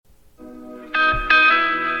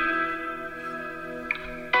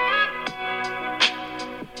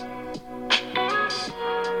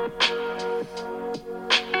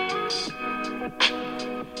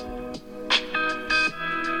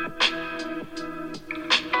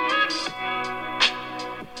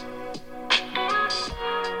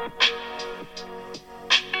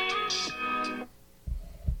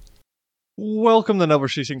Welcome to Never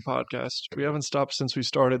Ceasing Podcast. We haven't stopped since we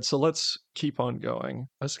started, so let's keep on going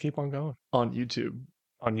Let's keep on going on YouTube.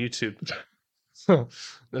 on YouTube.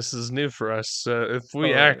 This is new for us. If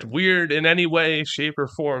we Oh, act yeah. weird in any way, shape, or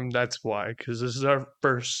form, that's why. Because this is our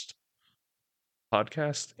first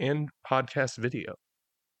podcast and podcast video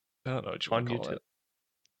I don't know what you on want to call YouTube.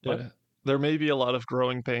 it. What? Yeah. There may be a lot of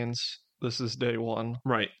growing pains. This is day one.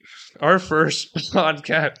 Right. Our first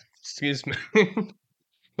podcast. Excuse me.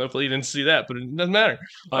 Hopefully you didn't see that, but it doesn't matter.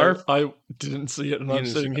 I didn't see it, and You I'm didn't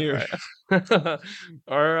see sitting that, here.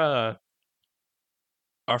 right.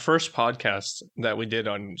 Our first podcast that we did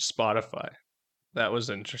on Spotify. That was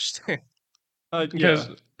interesting. Yeah. Because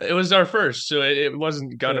it was our first, so it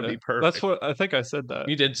wasn't gonna be perfect. That's what I think I said that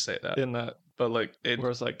You did say that, in that, but like it where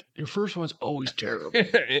it's like, your first one's always terrible.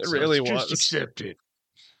 it So really just was. accept it.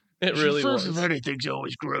 It really Your first was. of anything's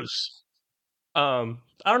always gross. I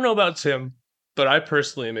don't know about Tim, but I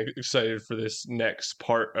personally am excited for this next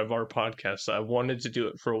part of our podcast. I've wanted to do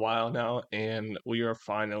it for a while now, and we are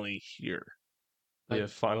finally here. We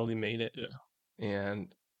have finally made it. Yeah.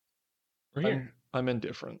 And we're here. I'm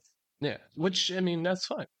indifferent. Yeah, which I mean that's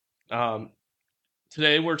fine.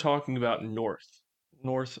 Today we're talking about North.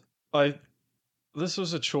 This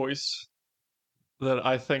was a choice that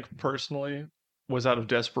I think personally was out of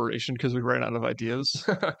desperation because we ran out of ideas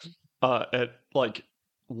at like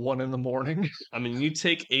 1 a.m. I mean, you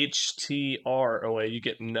take HTR away, you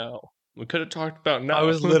get no. We could have talked about no. I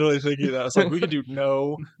was literally thinking that. It's like we could do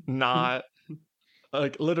no, not,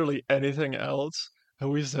 like literally anything else. And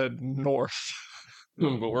we said North.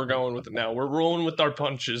 But we're going with it now. We're rolling with our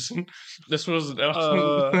punches. This was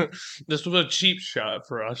this was a cheap shot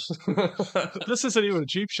for us. This isn't even a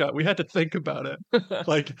cheap shot. We had to think about it.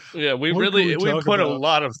 Like, yeah, we what can we talk put a about?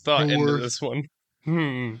 lot of thought into North. this one.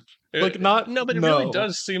 Like, but it really no.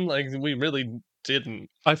 does seem like we really didn't.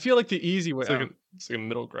 I feel like the easy way It's like out it's like a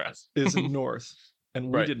middle grass. is North, and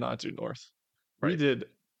we Right. did not do North. We Right. did,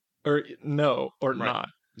 or no, or Right. not.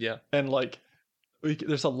 Yeah. And like,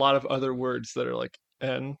 there's a lot of other words that are like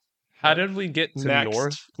N. How did we get to Next.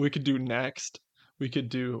 North? We could do next. We could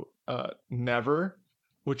do never,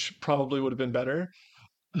 which probably would have been better.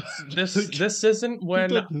 This isn't when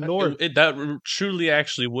did North. that truly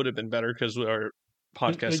actually would have been better because our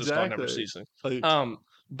podcast is called Never Exactly. Ceasing. Like,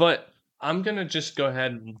 But I'm gonna just go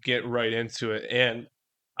ahead and get right into it, and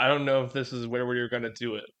I don't know if this is where we're gonna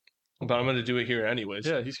do it, but I'm gonna do it here anyways.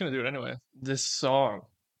 yeah, he's gonna do it anyway. This song,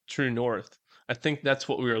 True North, I think that's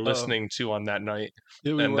what we were listening to on that night,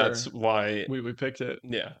 Yeah, we and were. that's why. we picked it.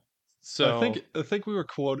 Yeah. So I think we were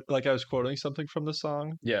I was quoting something from the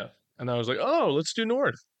song yeah, and I was like, oh, let's do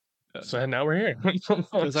North. So now we're here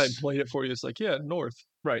because I played it for you. It's like, yeah, North.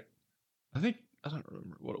 right. I don't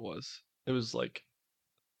remember what it was. It was like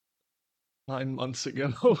 9 months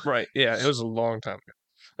ago. Right. Yeah, it was a long time ago.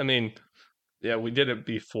 I mean, yeah, we did it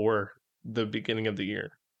before the beginning of the year.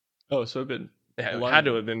 Oh, so it'd been. It had Long.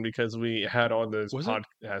 to have been because we had all those Was it?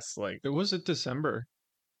 podcasts. Like It was it December.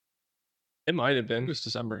 it might have It been. was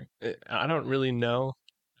December. I don't really know,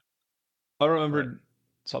 I remembered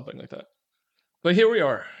something like that. but here we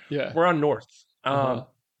are. Yeah. We're on North. Uh-huh.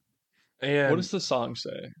 And What does the song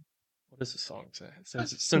say? what does the song say?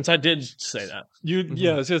 Since I did say that,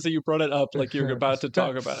 Yeah, it says that you brought it up like you're about to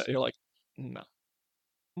talk about it. You're like, no.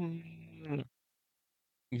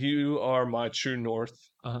 you are my true North.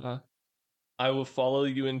 Uh-huh. I will follow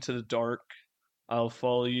you into the dark. I'll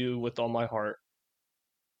follow you with all my heart.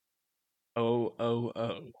 Oh, oh,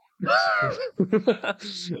 oh.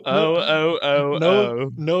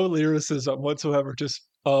 No lyricism whatsoever. Just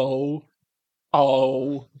oh,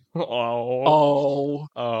 oh, oh,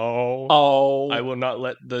 oh. oh. I will not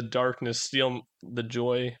let the darkness steal the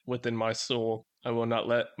joy within my soul. I will not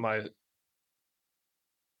let my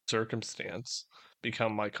circumstance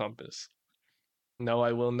become my compass. No,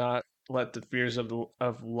 I will not let the fears of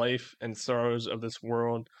life and sorrows of this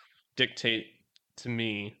world dictate to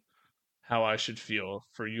me how I should feel,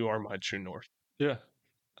 for you are my true north. Yeah,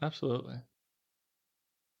 absolutely.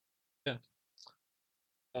 Yeah.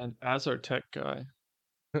 And as our tech guy,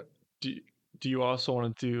 do you also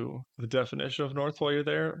want to do the definition of north while you're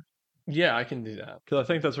there? Yeah, I can do that. Because I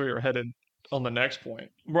think that's where you're headed on the next point.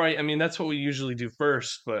 Right. I mean, that's what we usually do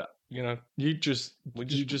first, but you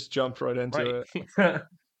just jumped right into it.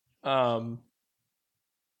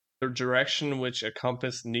 The direction which a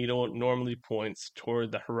compass needle normally points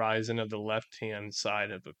toward the horizon of the left-hand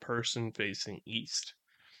side of a person facing east,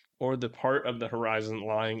 or the part of the horizon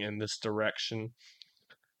lying in this direction,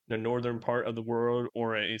 the northern part of the world,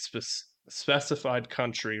 or a specified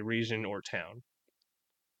country, region, or town.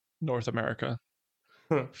 North America.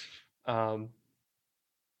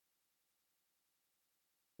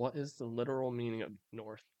 What is the literal meaning of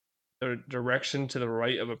north? The direction to the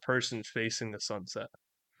right of a person facing the sunset.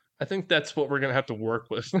 I think that's what we're gonna have to work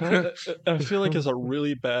with. I feel like it's a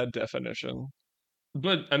really bad definition.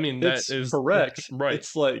 But I mean, that It's is correct. right.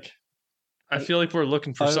 It's like I feel like we're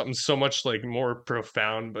looking for I something so much like more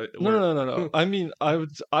profound, but no we're no no no no. I mean, I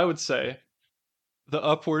would say the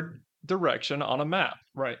upward direction on a map,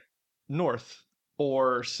 right. north,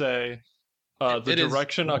 or say the It is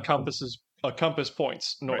direction a compass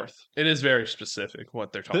points right. north. It is very specific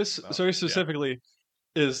what they're talking This about. very Yeah. specifically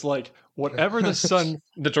is like whatever the sun.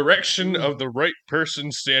 The direction of the right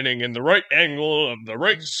person standing in the right angle of the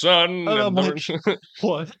right sun. And I'm and like,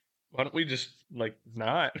 what? why don't we just like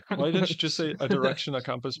not? Why didn't you just say a direction a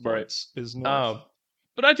compass Right. points is north?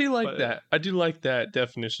 But I do like But- that. I do like that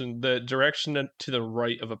definition. The direction to the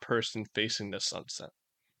right of a person facing the sunset.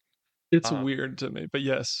 It's weird to me, but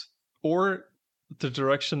yes. Or the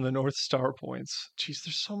direction the North Star points. Jeez,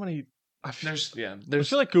 there's so many. I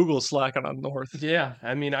feel like Google's slacking on North. Yeah,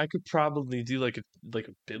 I mean, I could probably do like a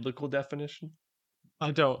biblical definition.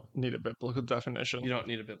 I don't need a biblical definition. You don't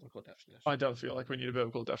need a biblical definition. I don't feel like we need a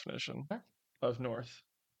biblical definition Okay. of North.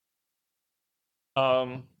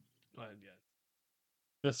 Yeah.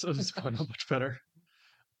 This is going on much better.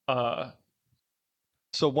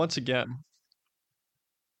 So once again,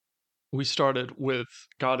 we started with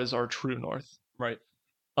God is our true north. Right.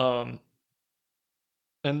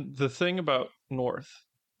 And the thing about north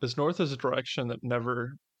is a direction that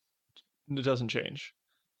it doesn't change.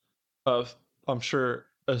 I'm sure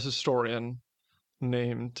a historian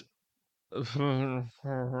named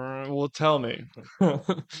will tell me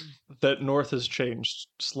that north has changed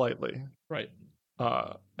slightly. Right.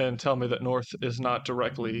 And tell me that north is not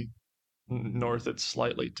directly north, it's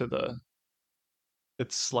slightly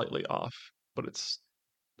off, but it's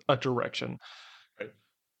a direction. Right.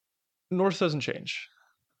 North doesn't change.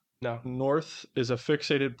 No. North is a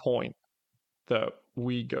fixated point that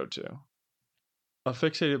we go to. A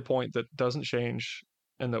fixated point that doesn't change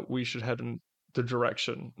and that we should head in the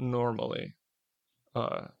direction normally.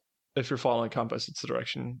 If you're following a compass, it's the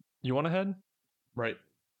direction you want to head. Right.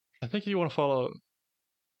 I think you want to follow.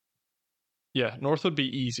 Yeah, north would be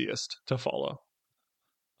easiest to follow.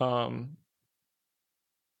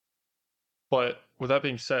 But with that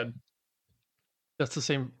being said, that's the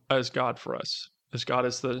same as God for us. As God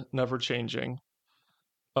is the never changing.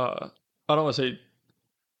 I don't want to say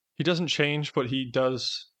he doesn't change, but he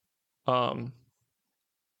does. What's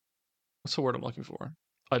the word I'm looking for?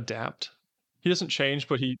 Adapt. He doesn't change,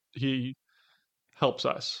 but he helps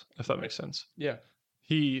us, if that makes sense. Yeah.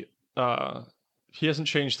 He hasn't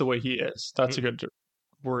changed the way he is. That's a good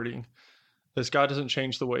wording. As God doesn't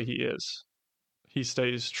change the way he is. He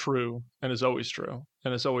stays true and is always true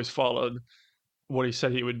and has always followed what he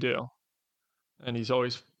said he would do. And he's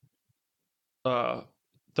always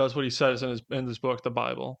does what he says in his book, the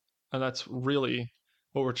Bible. And that's really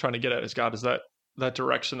what we're trying to get at is God is that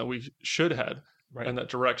direction that we should head. Right. And that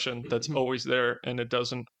direction that's always there and it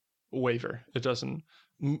doesn't waver. It doesn't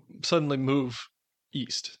suddenly move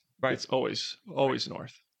east. Right. It's always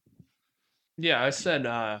north. Yeah, I said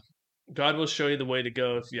God will show you the way to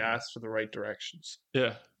go if you ask for the right directions.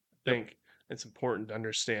 Yeah. I think it's important to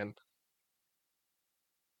understand.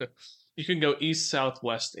 You can go east, south,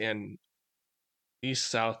 west, and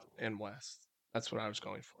west. That's what I was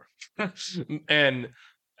going for. And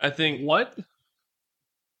I think What?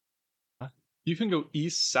 You can go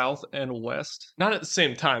east, south, and west. not at the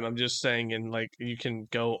same time. I'm just saying, in like you can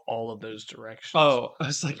go all of those directions. Oh, I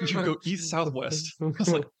was like, you can go east, south, west. I was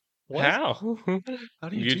like, what? How? How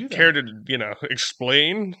do you do that? care to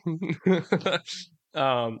explain?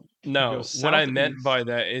 No, what I meant southeast. by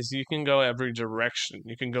that is you can go every direction.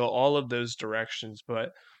 You can go all of those directions,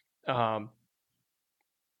 but God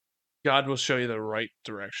will show you the right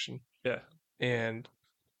direction. Yeah. And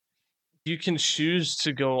you can choose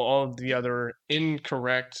to go all of the other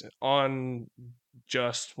incorrect, on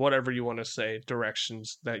just whatever you want to say,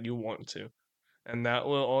 directions that you want to. And that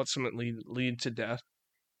will ultimately lead to death.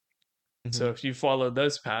 So if you follow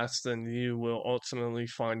those paths, then you will ultimately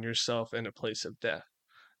find yourself in a place of death.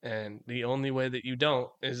 And the only way that you don't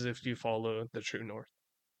is if you follow the true north.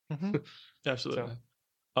 Absolutely.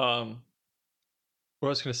 What I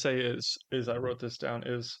was going to say is I wrote this down,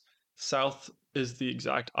 is south is the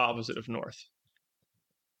exact opposite of north.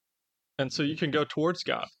 And so you can go towards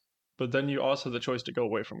God, but then you also have the choice to go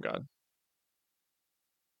away from God.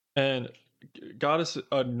 And God is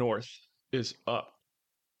north is up.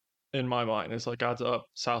 In my mind, it's like God's up,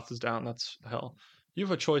 south is down. That's hell. You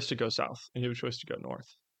have a choice to go south, and you have a choice to go north.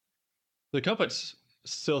 The compass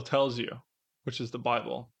still tells you, which is the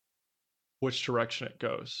Bible, which direction it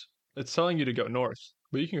goes. It's telling you to go north,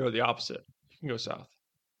 but you can go the opposite. You can go south.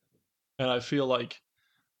 And I feel like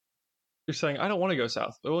you're saying, I don't want to go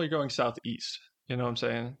south. But only going southeast. You know what I'm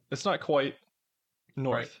saying? It's not quite Right,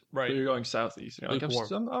 north, but right. you're going southeast. You're like,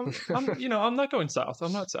 Lukewarm. I'm not going south.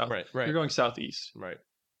 I'm not south. Right, You're right, going southeast. right.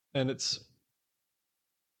 And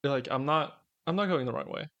you're like, I'm not going the right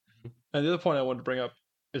way. Mhm. And the other point I wanted to bring up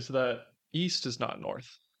is that east is not north.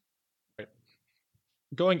 Right.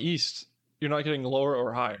 Going east, you're not getting lower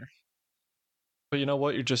or higher. But you know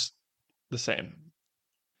what? You're just the same.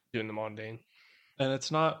 Doing the mundane. And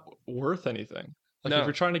it's not worth anything. Like if No.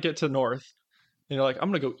 you're trying to get to north, and you're like, I'm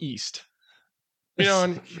gonna go east. You know,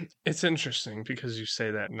 and it's interesting because you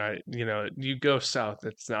say that, and you go south,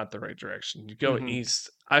 it's not the right direction. You go Mhm. east.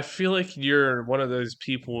 I feel like you're one of those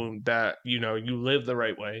people that, you live the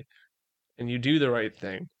right way and you do the right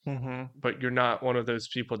thing, Mm-hmm. but you're not one of those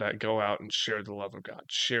people that go out and share the love of God,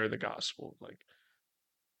 share the gospel. Like,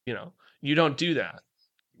 you don't do that.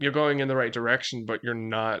 You're going in the right direction, but you're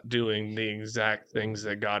not doing the exact things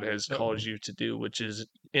that God has Yep. called you to do, which is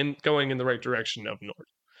going in the right direction of north.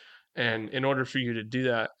 And in order for you to do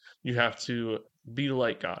that, you have to be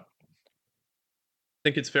like God. I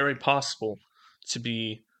think it's very possible to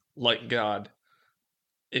be like God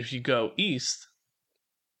if you go east,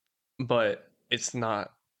 but it's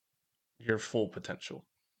not your full potential.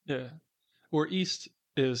 Yeah. Where east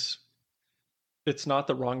is, it's not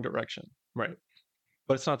the wrong direction, Right.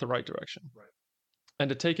 but it's not the right direction. Right. And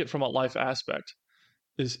to take it from a life aspect,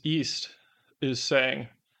 is east is saying,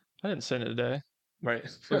 I didn't sin today. Right.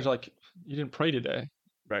 It's like, you didn't pray today.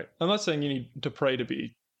 Right. I'm not saying you need to pray to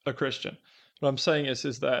be a Christian. What I'm saying is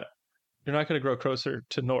that you're not going to grow closer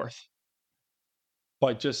to north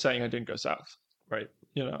by just saying I didn't go south. Right.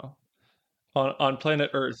 You know, on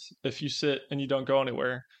planet Earth, if you sit and you don't go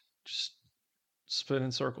anywhere, just spin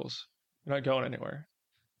in circles. You're not going anywhere.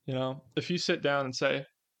 You know, if you sit down and say,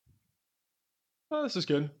 "Oh, this is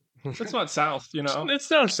good," it's not south. You know, It's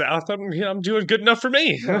down south. I'm doing good enough for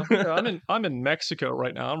me. yeah, I'm in Mexico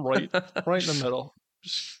right now. I'm right in the middle.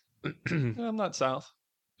 Just, I'm not south.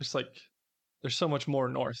 Just like there's so much more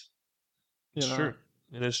north. You It's know, true.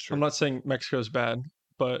 It is true. I'm not saying Mexico's bad,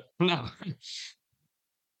 but No.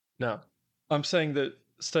 No. I'm saying that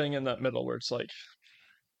staying in that middle where it's like,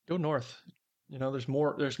 go north. You know, there's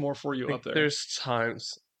more for you up there. There's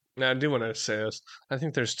times. Now, I do want to say this. I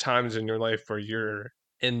think there's times in your life where you're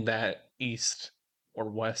in that east or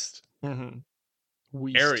west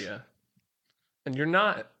area, and you're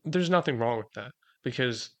not. There's nothing wrong with that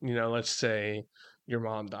because let's say your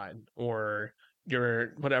mom died or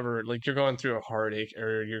you're whatever. Like you're going through a heartache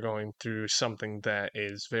or you're going through something that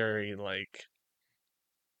is very like.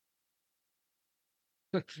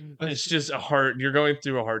 It's just you're going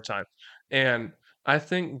through a hard time. And I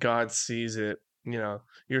think God sees it,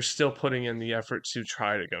 you're still putting in the effort to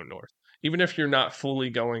try to go north. Even if you're not fully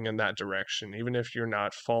going in that direction, even if you're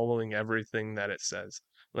not following everything that it says.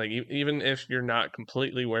 Like even if you're not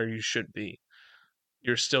completely where you should be,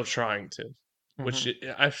 you're still trying to. Which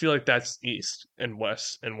I feel like that's east and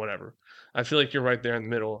west and whatever. I feel like you're right there in the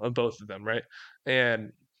middle of both of them, right?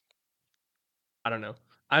 And I don't know.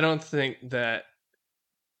 I don't think that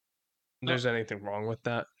there's anything wrong with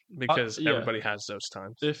that because yeah. everybody has those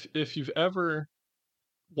times. If you've ever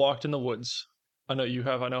walked in the woods, I know you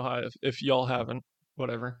have, I know I have. If y'all haven't,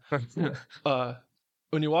 whatever.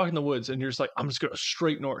 When you walk in the woods and you're just like, I'm just going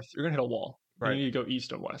straight north, you're gonna hit a wall. Right. You need to go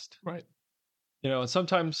east and west. Right. You know, and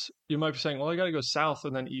sometimes you might be saying, well, I got to go south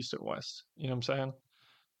and then east and west. You know what I'm saying?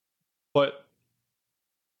 But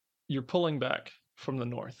you're pulling back from the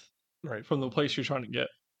north, Right. from the place you're trying to get.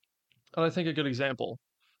 And I think a good example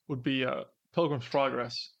would be Pilgrim's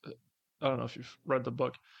Progress. I don't know if you've read the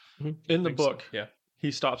book. In the book, yeah, he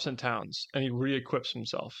stops in towns and he re-equips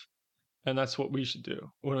himself. And that's what we should do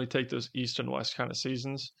when we take those east and west kind of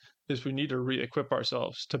seasons, is we need to re-equip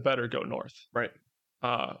ourselves to better go north. Right.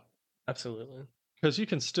 Absolutely. Because you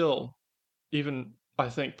can still, even, I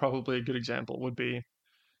think probably a good example would be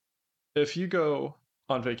if you go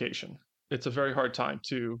on vacation, it's a very hard time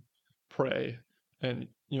to pray. And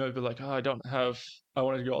you might be like, oh, I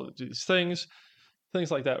want to do all these things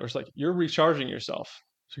like that. Where it's like you're recharging yourself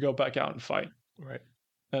to go back out and fight. Right.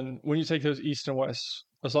 And when you take those east and west,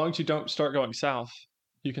 as long as you don't start going south,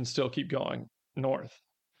 you can still keep going north.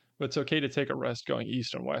 But it's okay to take a rest going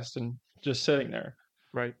east and west and just sitting there.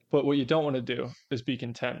 Right. But what you don't want to do is be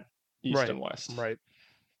content east and west. Right.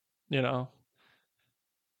 You know,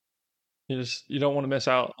 you don't want to miss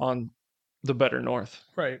out on the better north.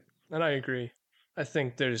 Right. And I agree. I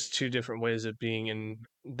think there's two different ways of being in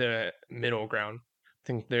the middle ground. I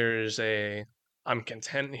think there's a I'm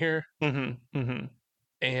content here Mm-hmm. Mm-hmm.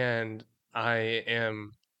 and I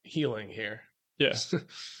am healing here. Yeah.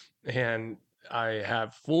 And I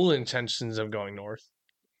have full intentions of going north,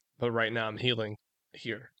 but right now I'm healing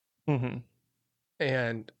here. Mm-hmm.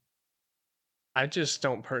 And I just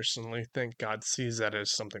don't personally think God sees that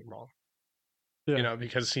as something wrong, Yeah.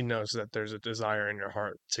 because he knows that there's a desire in your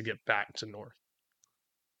heart to get back to north.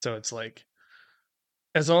 So it's like,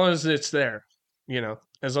 as long as it's there,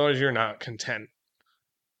 as long as you're not content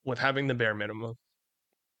with having the bare minimum,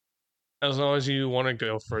 as long as you want to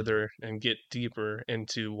go further and get deeper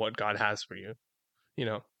into what God has for you, you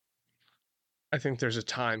know, I think there's a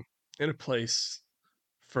time and a place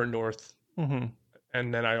for north. Mm-hmm.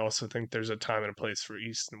 And then I also think there's a time and a place for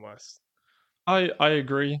east and west. I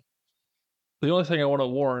agree. The only thing I want to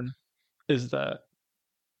warn is that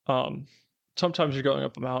um sometimes you're going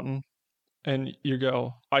up a mountain and you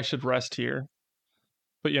go, I should rest here.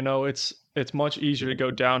 But it's much easier to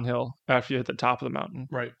go downhill after you hit the top of the mountain.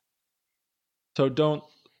 Right. So don't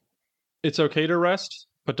it's okay to rest,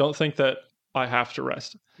 but don't think that I have to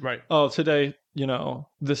rest. Right. Oh, today,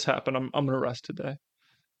 this happened. I'm gonna rest today.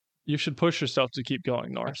 You should push yourself to keep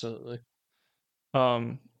going north. Absolutely.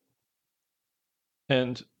 Um,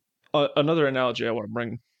 and another analogy I want to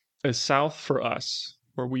bring is south for us,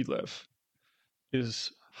 where we live,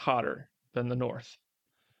 is hotter than the north.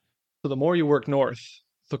 So the more you work north,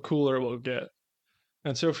 the cooler it will get.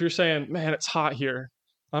 And so if you're saying, man, it's hot here,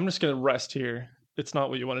 I'm just going to rest here. It's not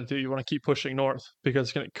what you want to do. You want to keep pushing north because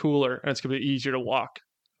it's going to get cooler and it's going to be easier to walk.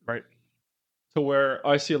 Right. To where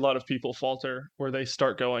I see a lot of people falter where they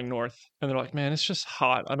start going north and they're like, man, it's just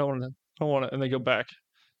hot. I don't want to. And they go back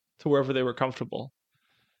to wherever they were comfortable.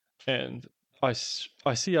 And I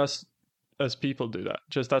see us as people do that.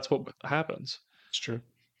 Just that's what happens. It's true.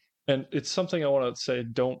 And it's something I want to say,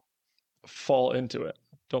 don't fall into it.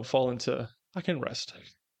 Don't fall into I can rest.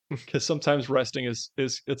 Because sometimes resting is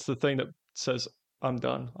it's the thing that says I'm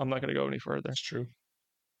done. I'm not going to go any further. It's true.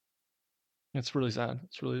 It's really sad.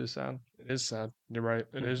 It's really sad. It is sad. You're right.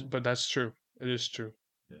 It is, Mhm. but that's true. It is true.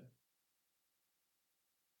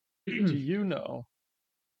 Do you know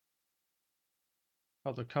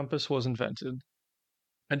how the compass was invented?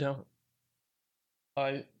 I don't.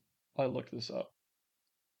 I I looked this up.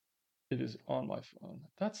 It is on my phone.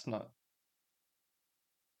 That's not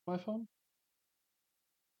my phone.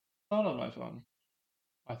 Not on my phone.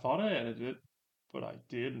 I thought I edited it, but I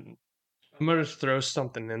didn't. I'm gonna throw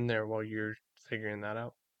something in there while you're figuring that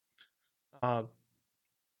out. Um,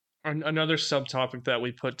 another subtopic that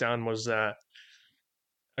we put down was that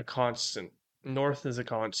a constant. North is a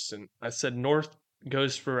constant. I said north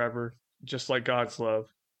goes forever, just like God's love,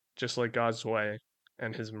 just like God's way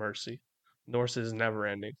and his mercy. North is never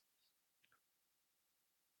ending.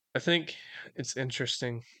 I think it's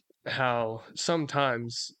interesting how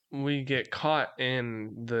sometimes we get caught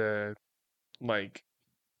in the like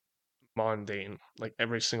mundane, like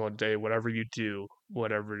every single day, whatever you do,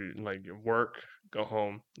 whatever like your work, go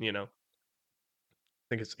home, I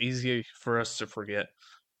think it's easy for us to forget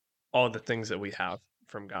all the things that we have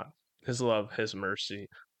from God. His love, his mercy,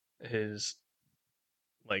 his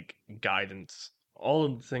like guidance, all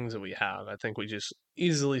of the things that we have. I think we just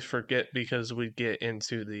easily forget because we get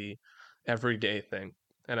into the everyday thing.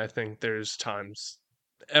 And I think there's times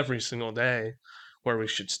every single day where we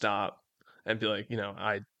should stop and be like,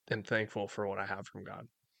 I am thankful for what I have from God.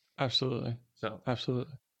 Absolutely. So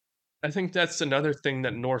Absolutely. I think that's another thing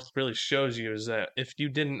that North really shows you is that if you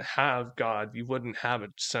didn't have God, you wouldn't have a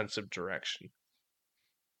sense of direction.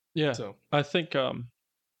 Yeah. So I think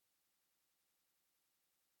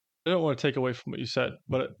I don't want to take away from what you said,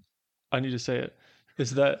 but I need to say it.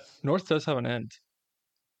 Is that North does have an end.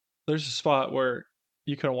 There's a spot where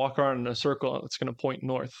you can walk around in a circle and it's going to point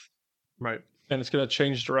north right, and it's going to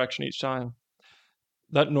change direction each time.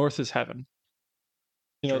 That north is heaven.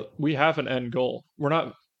 true, We have an end goal. We're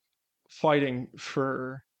not fighting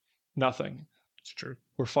for nothing. it's true,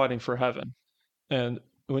 We're fighting for heaven. And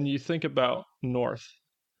when you think about north,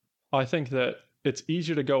 I think that it's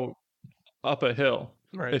easier to go up a hill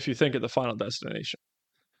right, if you think of the final destination.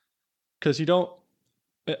 Because you don't,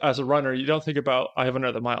 as a runner, you don't think about, I have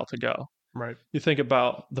another mile to go. right. You think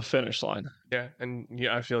about the finish line. Yeah, and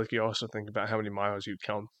yeah, I feel like you also think about how many miles you've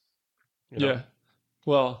come. Yeah.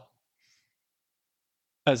 Well,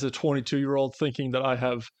 as a 22-year-old, thinking that I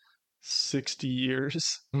have 60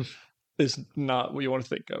 years is not what you want to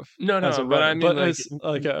think of No, as a no, but I runner. mean, But like, it's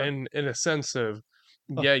like a, in a sense of,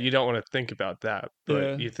 uh, yeah, you don't want to think about that, but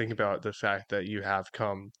yeah, you think about the fact that you have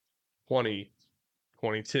come 20,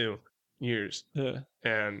 22 years, yeah.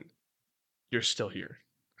 and you're still here.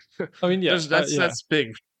 I mean, yeah, That's yeah, that's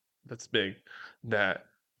big. That's big. that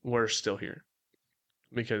we're still here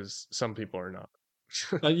because some people are not.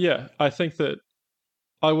 Yeah, I think that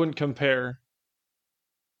I wouldn't compare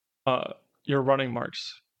your running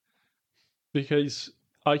marks because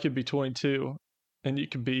I could be 22 and you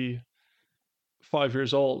could be 5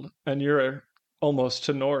 years old and you're almost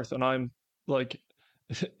to north and I'm like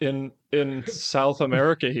in South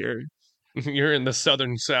America here. You're in the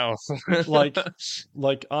southern South. Like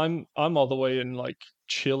I'm all the way in like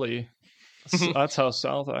Chile. That's how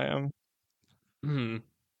south I am. Hmm.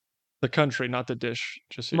 The country, not the dish.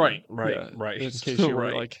 Just so Right, you, right, yeah. right. In case you were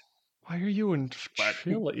Right. like, why are you in Glad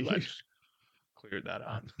Chile? cleared that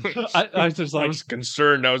up. I was just I like, was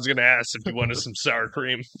concerned. I was going to ask if you wanted some sour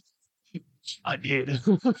cream. I did.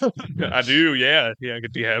 I do, yeah. Yeah,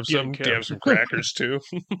 do you have Get a some? Do you cup. have some crackers too?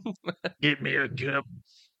 Get me a cup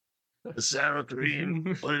of sour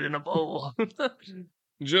cream. Put it in a bowl.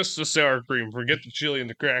 Just the sour cream. Forget the chili and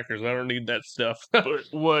the crackers. I don't need that stuff. Put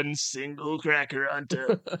one single cracker on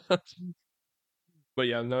top. But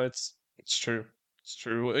yeah, no, it's true. It's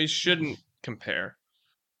true. We shouldn't compare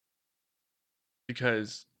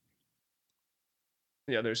because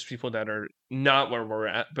yeah, there's people that are not where we're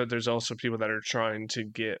at, but there's also people that are trying to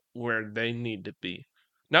get where they need to be.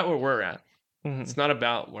 Not where we're at. Mhm. It's not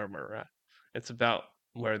about where we're at. It's about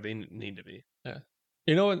where they need to be. Yeah.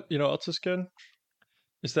 You know what? You know what else is good?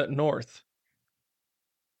 Is that north?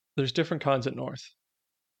 There's different kinds at north.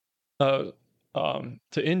 To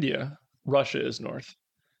India, Russia is north.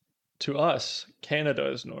 To us,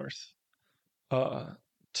 Canada is north.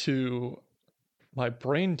 To my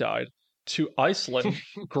brain died. To Iceland,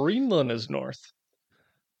 Greenland is north.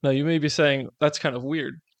 Now you may be saying that's kind of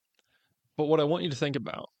weird, but what I want you to think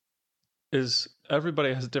about is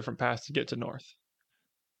everybody has a different path to get to north.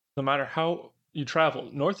 No matter how you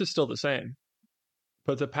travel, north is still the same,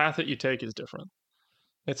 but the path that you take is different.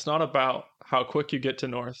 It's not about how quick you get to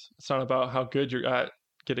north. It's not about how good you're at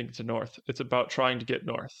getting to north. It's about trying to get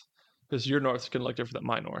north. Because your north can look different than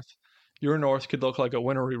my north. Your north could look like a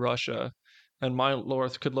wintry Russia, and my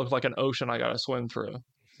north could look like an ocean I gotta swim through.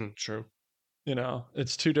 True. You know,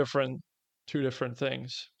 it's two different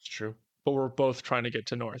things. It's true. But we're both trying to get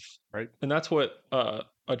to north. Right. And that's what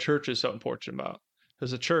a church is so important about.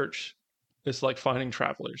 Because a church is like finding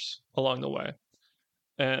travelers along the way.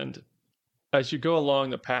 And as you go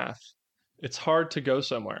along the path, it's hard to go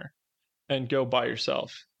somewhere and go by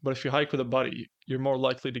yourself. But if you hike with a buddy, you're more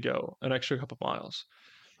likely to go an extra couple miles.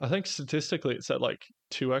 I think statistically it's at like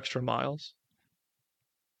 2 extra miles.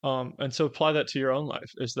 And so apply that to your own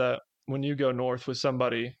life is that when you go north with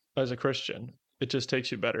somebody as a Christian, it just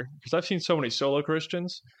takes you better. Because I've seen so many solo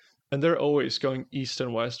Christians and they're always going east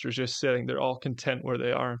and west or just sitting. They're all content where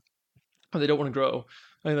they are. And they don't want to grow.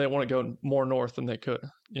 And they want to go more north than they could,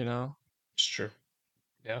 you know? It's true.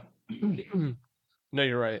 Yeah. No,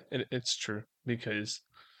 you're right. It's true because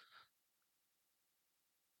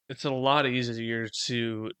it's a lot easier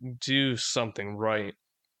to do something right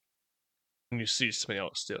when you see somebody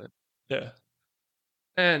else do it. Yeah.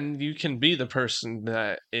 And you can be the person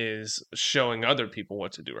that is showing other people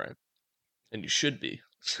what to do right. And you should be.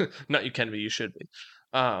 Not you can be, you should be.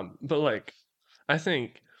 But like, I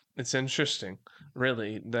think it's interesting,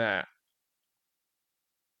 really, that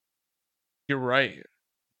you're right.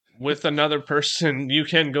 With another person, you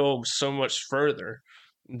can go so much further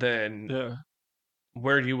than Yeah.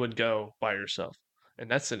 where you would go by yourself.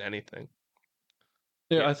 And that's in anything.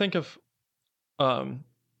 Yeah, Yeah. I think of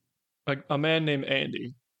a man named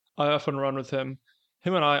Andy. I often run with him.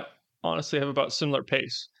 Him and I honestly have about similar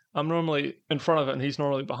pace. I'm normally in front of him, and he's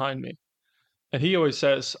normally behind me. And he always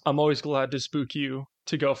says, "I'm always glad to spook you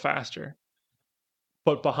to go faster."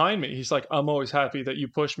 But behind me, he's like, "I'm always happy that you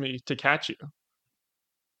push me to catch you."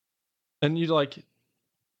 And you like,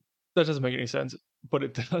 that doesn't make any sense, but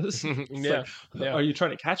it does. It's Yeah. like, Yeah. are you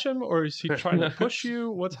trying to catch him or is he trying to push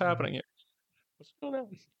you? What's happening here? What's going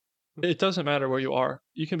on? It doesn't matter where you are.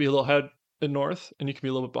 You can be a little ahead in north and you can be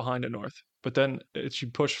a little bit behind in north. But then it's you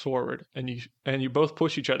push forward and you both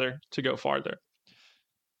push each other to go farther.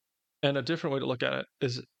 And a different way to look at it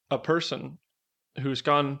is a person who's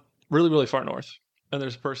gone really, really far north, and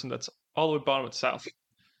there's a person that's all the way bottom of the south.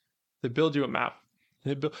 They build you a map.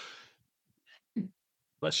 They build.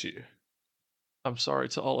 Bless you. I'm sorry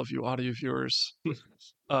to all of you audio viewers.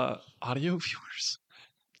 Audio viewers.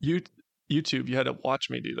 YouTube, you had to watch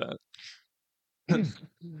me do that.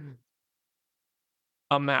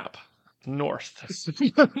 A map. North.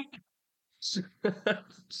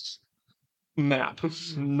 Map.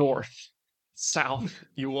 North. South.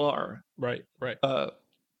 You are. Right, right.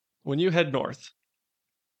 When you head north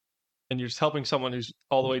and you're just helping someone who's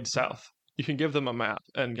all the way south, you can give them a map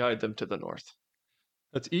and guide them to the north.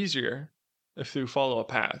 That's easier if you follow a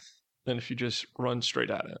path than if you just run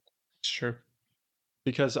straight at it. Sure.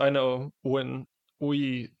 Because I know when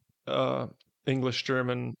we, English,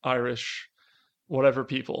 German, Irish, whatever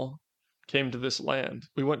people came to this land,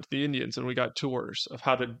 we went to the Indians and we got tours of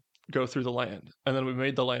how to go through the land. And then we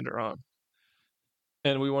made the land our own.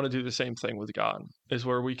 And we want to do the same thing with God, is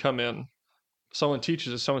where we come in, someone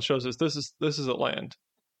teaches us, someone shows us this is a land.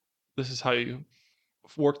 This is how you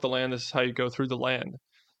work the land, this is how you go through the land.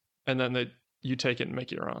 And then you take it and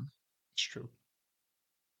make it your own. It's true.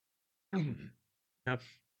 Yeah.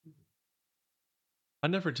 I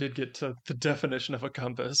never did get to the definition of a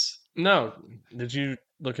compass. No. Did you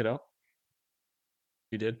look it up?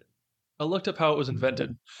 You did? I looked up how it was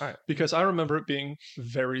invented All right. because I remember it being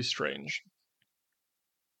very strange.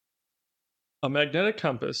 A magnetic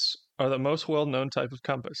compass are the most well-known type of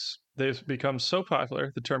compass. They've become so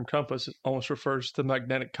popular, the term compass almost refers to the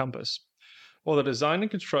magnetic compass. While the design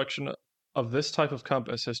and construction of this type of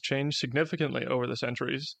compass has changed significantly over the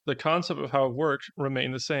centuries, the concept of how it worked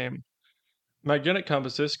remained the same. Magnetic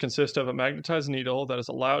compasses consist of a magnetized needle that is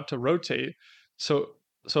allowed to rotate so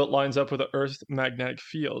it lines up with the Earth's magnetic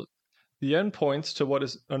field. The end points to what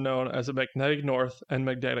is known as a magnetic north and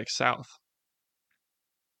magnetic south.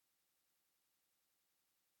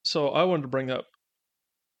 So I wanted to bring up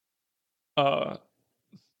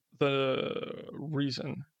the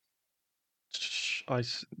reason.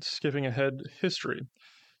 Skipping ahead, history.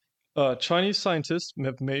 Chinese scientists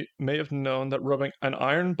may have known that rubbing an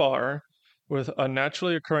iron bar with a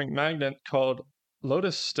naturally occurring magnet called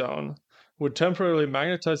lotus stone would temporarily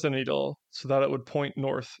magnetize the needle so that it would point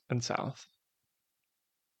north and south.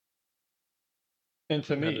 And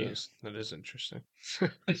to me, that is interesting.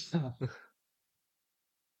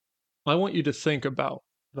 I want you to think about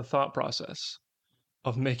the thought process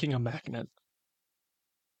of making a magnet.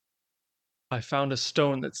 I found a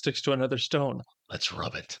stone that sticks to another stone. Let's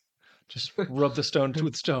rub it. Just rub the stone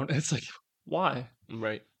with stone. It's like, why?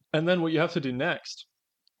 Right. And then what you have to do next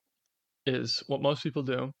is what most people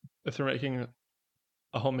do if they're making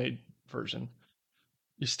a homemade version.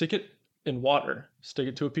 You stick it in water, stick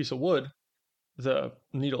it to a piece of wood, the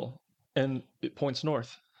needle, and it points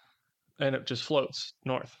north. And it just floats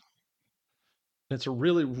north. It's a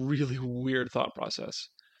really, really weird thought process.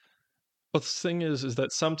 But the thing is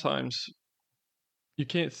that sometimes you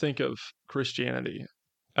can't think of Christianity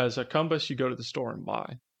as a compass you go to the store and buy.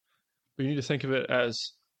 But you need to think of it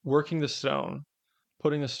as working the stone,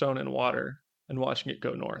 putting the stone in water, and watching it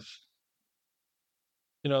go north.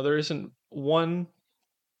 You know, there's one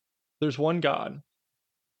God,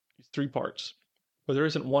 three parts, but there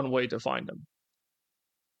isn't one way to find him.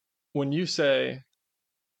 When you say,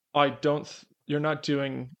 you're not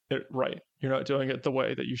doing it right. You're not doing it the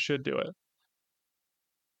way that you should do it.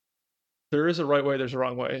 There is a right way, there's a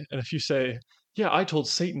wrong way. And if you say, yeah, I told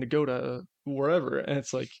Satan to go to wherever, and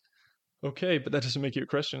it's like, okay, but that doesn't make you a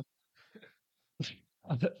Christian.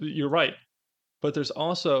 You're right. But there's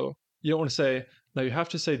also, you don't want to say, now you have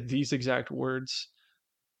to say these exact words.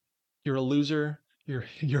 You're a loser.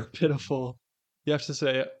 You're pitiful. You have to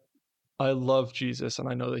say, I love Jesus and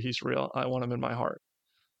I know that he's real. I want him in my heart.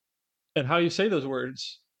 And how you say those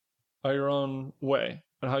words are your own way.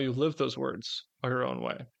 And how you live those words are your own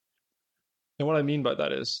way. And what I mean by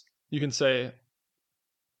that is you can say,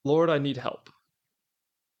 Lord, I need help.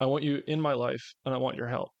 I want you in my life and I want your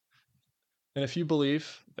help. And if you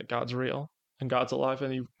believe that God's real and God's alive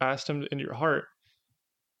and you asked him into your heart,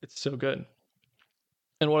 it's so good.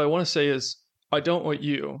 And what I want to say is, I don't want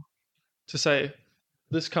you to say,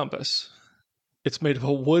 this compass, it's made of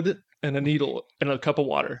a wood and a needle and a cup of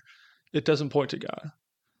water. It doesn't point to God.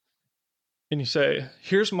 And you say,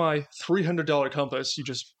 here's my $300 compass. You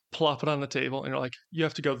just plop it on the table and you're like, you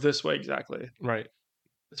have to go this way exactly. Right.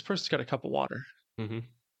 This person's got a cup of water. Mm-hmm.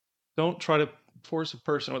 Don't try to force a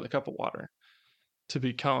person with a cup of water to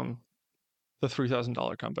become the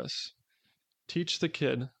 $3,000 compass. Teach the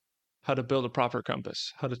kid how to build a proper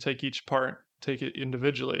compass, how to take each part, take it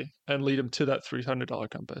individually, and lead them to that $300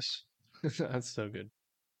 compass. That's so good.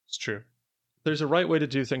 It's true. There's a right way to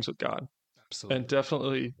do things with God. Absolutely. And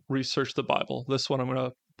definitely research the Bible. This one I'm going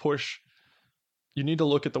to push. You need to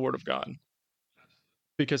look at the Word of God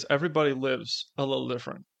because everybody lives a little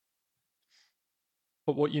different.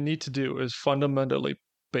 But what you need to do is fundamentally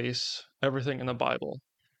base everything in the Bible,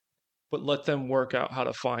 but let them work out how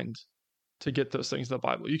to get those things in the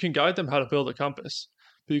Bible. You can guide them how to build a compass,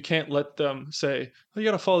 but you can't let them say, oh, you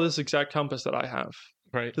got to follow this exact compass that I have.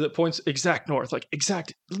 Right. That points exact north, like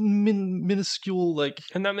exact minuscule, like.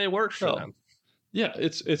 And that may work for them. Yeah,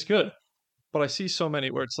 it's good. But I see so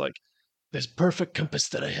many where it's like, this perfect compass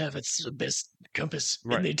that I have. It's the best compass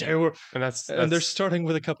in Right. the entire world. And that's And they're starting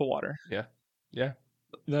with a cup of water. yeah.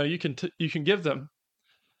 Now you can give them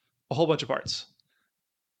a whole bunch of parts.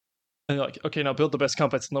 And you're like, okay, now build the best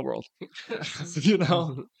compass in the world. You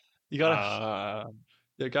know, you gotta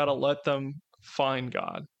you gotta let them find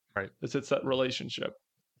God. Right. It's that relationship.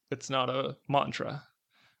 It's not a mantra.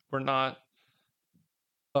 We're not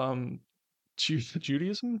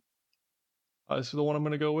Judaism. This is the one I'm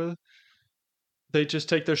gonna go with. They just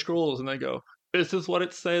take their scrolls and they go, "This is what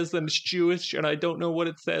it says, and it's Jewish, and I don't know what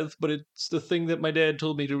it says, but it's the thing that my dad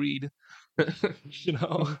told me to read." You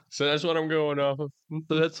know, So that's what I'm going off of.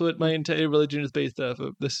 so that's what my entire religion is based off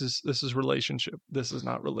of. This is relationship. This is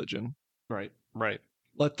not religion. Right. Right.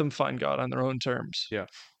 Let them find God on their own terms. Yeah.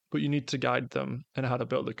 But you need to guide them in how to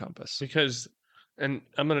build a compass. Because, and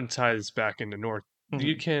I'm going to tie this back into North.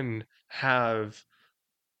 You Mhm. can have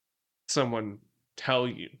someone tell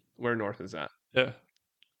you where North is at, Yeah,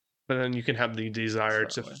 but then you can have the desire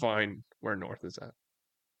to Exactly. find where North is at.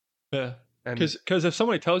 yeah. And Because if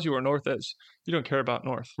somebody tells you where North is, you don't care about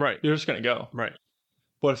North. right, You're just gonna go. right.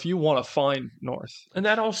 But if you want to find North, And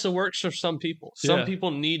that also works for some people. Some Yeah. people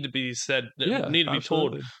need to be said, yeah, need to be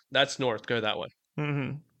told, absolutely. that's North, go that way.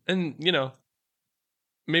 Hmm. And,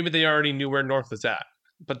 maybe they already knew where North was at,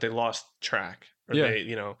 but they lost track. Or Yeah. they,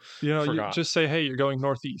 You know, you forgot. just say, "Hey, you're going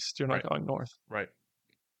northeast. You're not Right. going north." Right.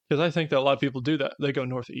 Because I think that a lot of people do that. They go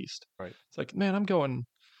northeast. Right. It's like, man, I'm going.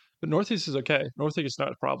 But northeast is okay. Northeast is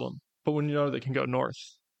not a problem. But when you know they can go north,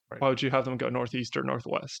 Right. why would you have them go northeast or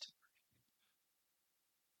northwest?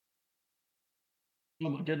 Oh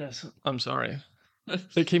my goodness. I'm sorry.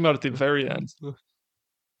 It came out at the very end.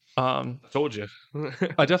 I told you.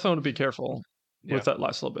 I definitely want to be careful Yeah. with that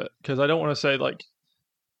last little bit because I don't want to say like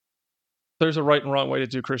there's a right and wrong way to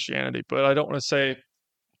do Christianity, but I don't want to say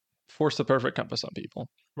force the perfect compass on people.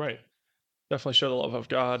 Right. Definitely show the love of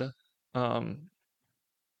God. Um,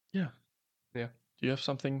 yeah. Yeah. Do you have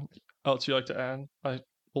something else you like to add? I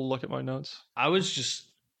will look at my notes. I was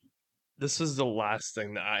just, this is the last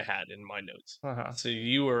thing that I had in my notes. Uh-huh. So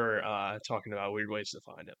you were talking about weird ways to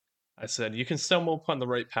find him. I said you can stumble upon the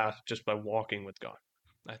right path just by walking with God.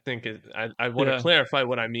 I think I want to Yeah. clarify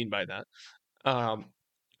what I mean by that.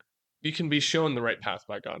 You can be shown the right path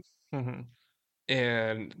by God, Hmm.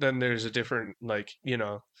 and then there's a different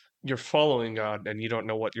you're following God and you don't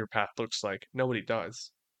know what your path looks like. Nobody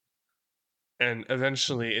does, and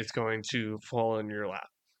eventually it's going to fall in your lap.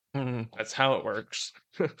 Hmm. That's how it works.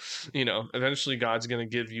 Eventually God's going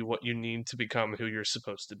to give you what you need to become who you're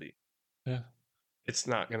supposed to be. Yeah. It's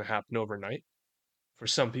not going to happen overnight. For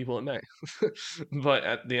some people, it may. But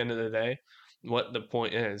at the end of the day, what the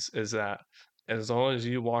point is that as long as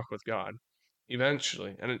you walk with God,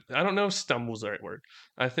 eventually, and I don't know if stumble's the right word.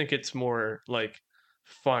 I think it's more like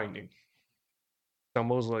finding.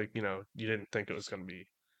 Stumble's like, you didn't think it was going to be,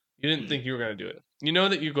 you didn't think you were going to do it. You know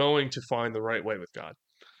that you're going to find the right way with God.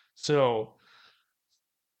 So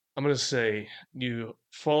I'm going to say you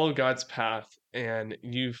follow God's path and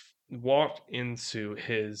you walk into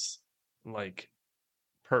his like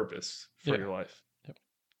purpose for Yeah. your life. Yep.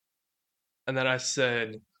 And then I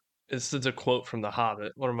said, this is a quote from The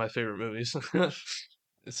Hobbit, one of my favorite movies.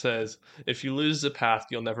 It says, if you lose the path,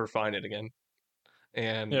 you'll never find it again.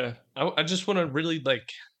 And Yeah. I just want to really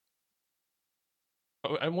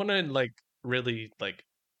I want to really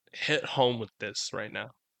hit home with this right now.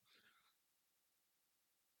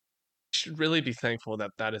 You should really be thankful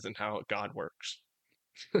that that isn't how God works.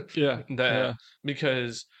 Yeah. Yeah.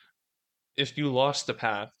 Because if you lost the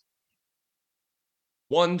path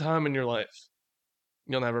one time in your life,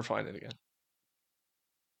 you'll never find it again.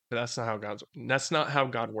 But that's not how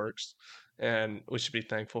God works. And we should be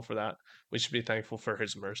thankful for that. We should be thankful for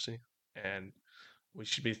his mercy. And we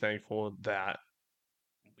should be thankful that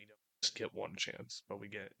we don't just get one chance, but we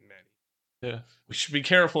get many. Yeah. We should be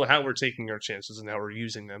careful how we're taking our chances and how we're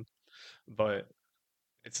using them. But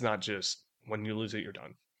it's not just when you lose it, you're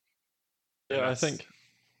done. Yeah. I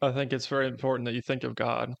think it's very important that you think of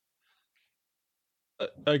God.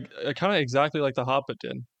 Kind of exactly like the Hobbit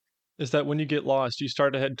did. Is that when you get lost, you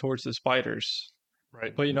start to head towards the spiders,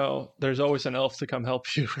 Right. but there's always an elf to come help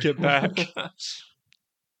you get back,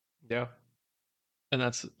 Yeah, and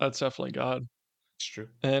that's definitely God. it's true.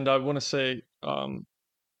 And I want to say one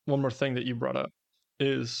more thing that you brought up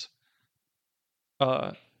is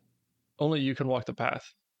uh, only you can walk the path.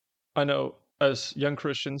 I know as young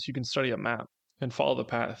Christians, you can study a map and follow the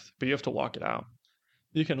path, but you have to walk it out.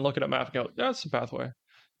 You can look at a map and go, "Yeah, that's the pathway."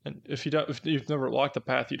 And if you've never walked the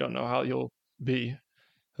path, you don't know how you'll be,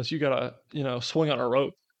 because you gotta, swing on a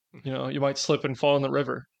rope. You might slip and fall in the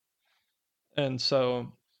river. And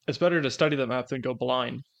so it's better to study the map than go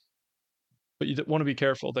blind. But you want to be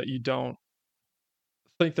careful that you don't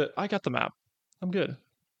think that I got the map, I'm good.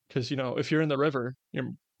 Because if you're in the river,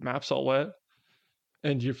 your map's all wet,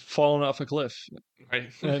 and you've fallen off a cliff,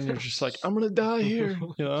 Right. and you're just like, I'm gonna die here.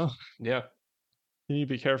 Yeah, You need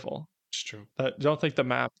to be careful. it's true. Don't think the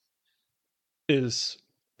map is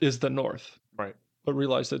the north, Right. but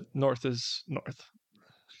realize that north is north.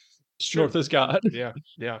 It's true. North is God. Yeah,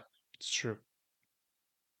 it's true.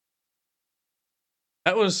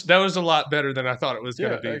 That was a lot better than I thought it was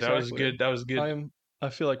gonna be. That was exactly. good. That was good. I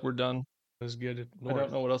feel like we're done. That was good. I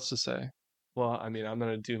don't know what else to say. Well, I mean, I'm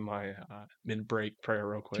gonna do my mid-break prayer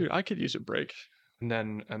real quick, Dude, I could use a break. and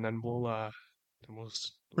then we'll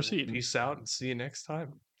Proceed. peace out and see you next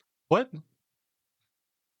time. What?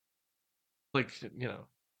 Like,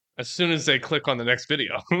 as soon as they click on the next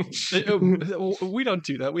video. We don't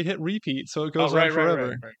do that. We hit repeat, so it goes right, on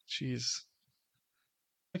forever. right. Jeez.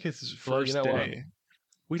 Like it's his Well, first you know what? day.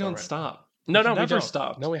 We don't right. stop. No, We've we never don't.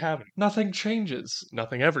 stopped. No, we haven't. Nothing changes.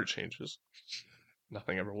 Nothing ever changes.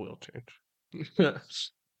 Nothing ever will change. You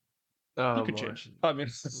could change. I mean,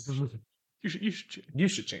 you should change. You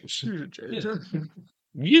should change. You should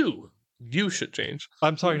change. You should change.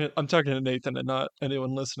 I'm talking to Nathan and not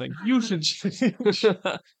anyone listening. You should change.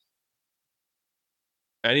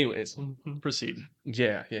 Anyways, Proceed.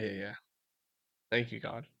 yeah. Thank you,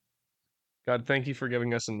 God. God, thank you for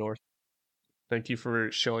giving us a north. Thank you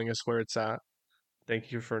for showing us where it's at.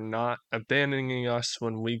 Thank you for not abandoning us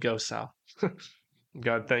when we go south.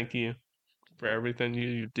 God, thank you for everything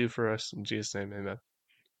you do for us. In Jesus' name, amen.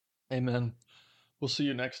 Amen. We'll see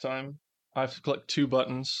you next time. I have to click 2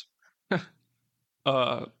 buttons.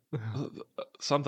 Something.